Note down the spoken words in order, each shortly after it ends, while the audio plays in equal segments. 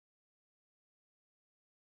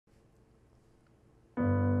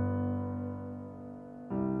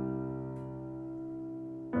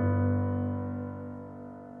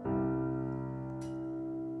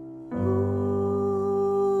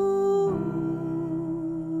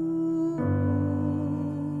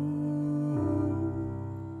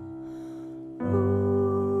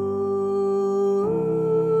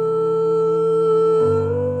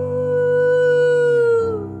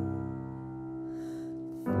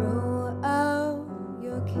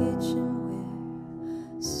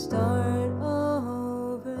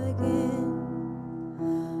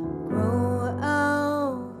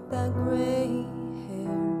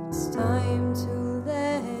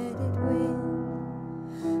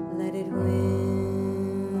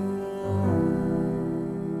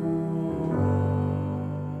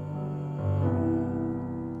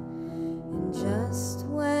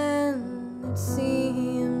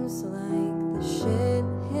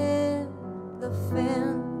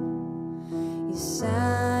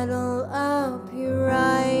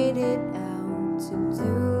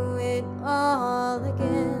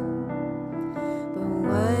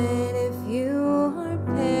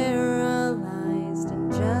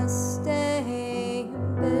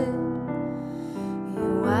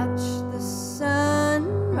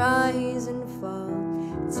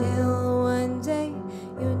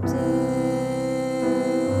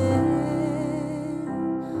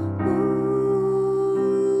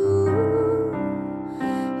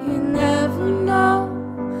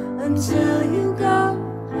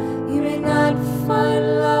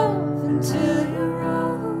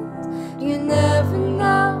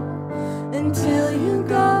until you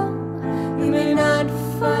go. You may not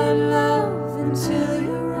find love until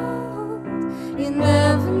you're old. You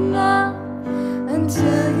never know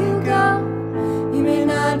until you go. You may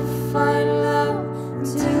not find love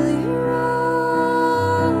until you're old.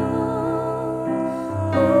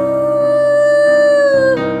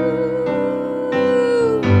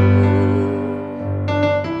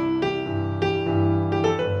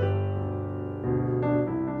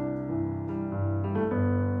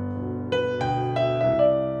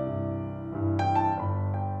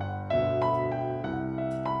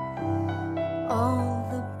 All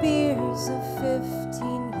the beers of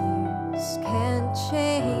 15 years can't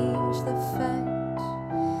change the fact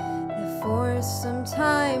that for some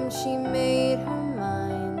time she made her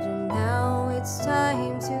mind, and now it's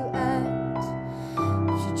time to act.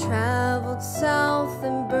 She traveled south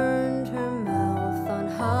and burned her mouth on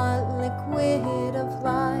hot liquid of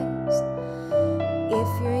lies.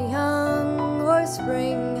 If you're young or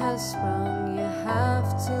spring has sprung, you have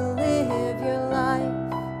to live your life.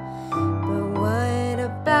 But what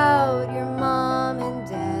about your mom and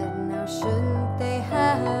dad? Now shouldn't they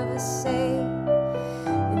have a say?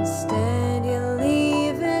 Instead you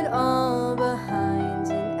leave it all behind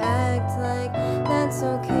and act like that's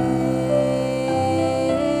okay.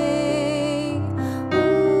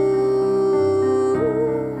 Ooh,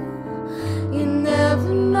 you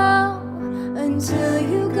never know until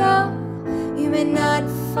you go. You may not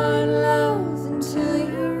find love until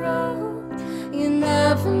you're old. You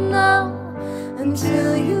never know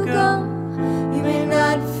until you go. You may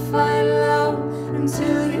not find love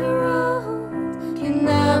until you're old. You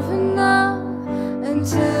never know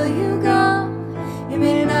until you go. You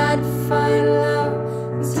may not find love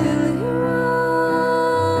until you're old.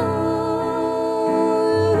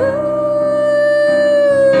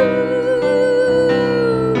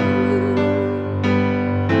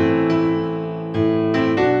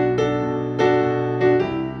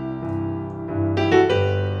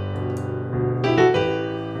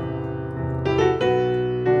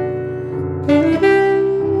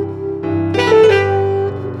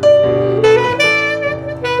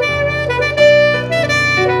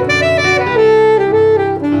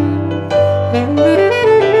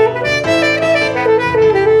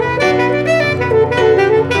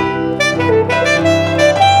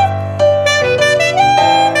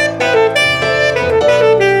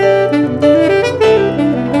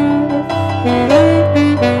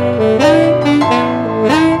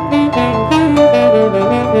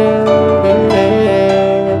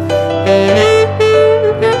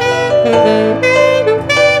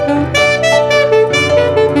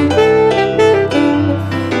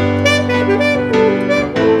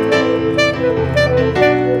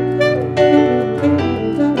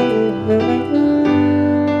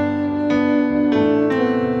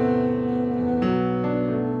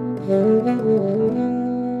 Oh,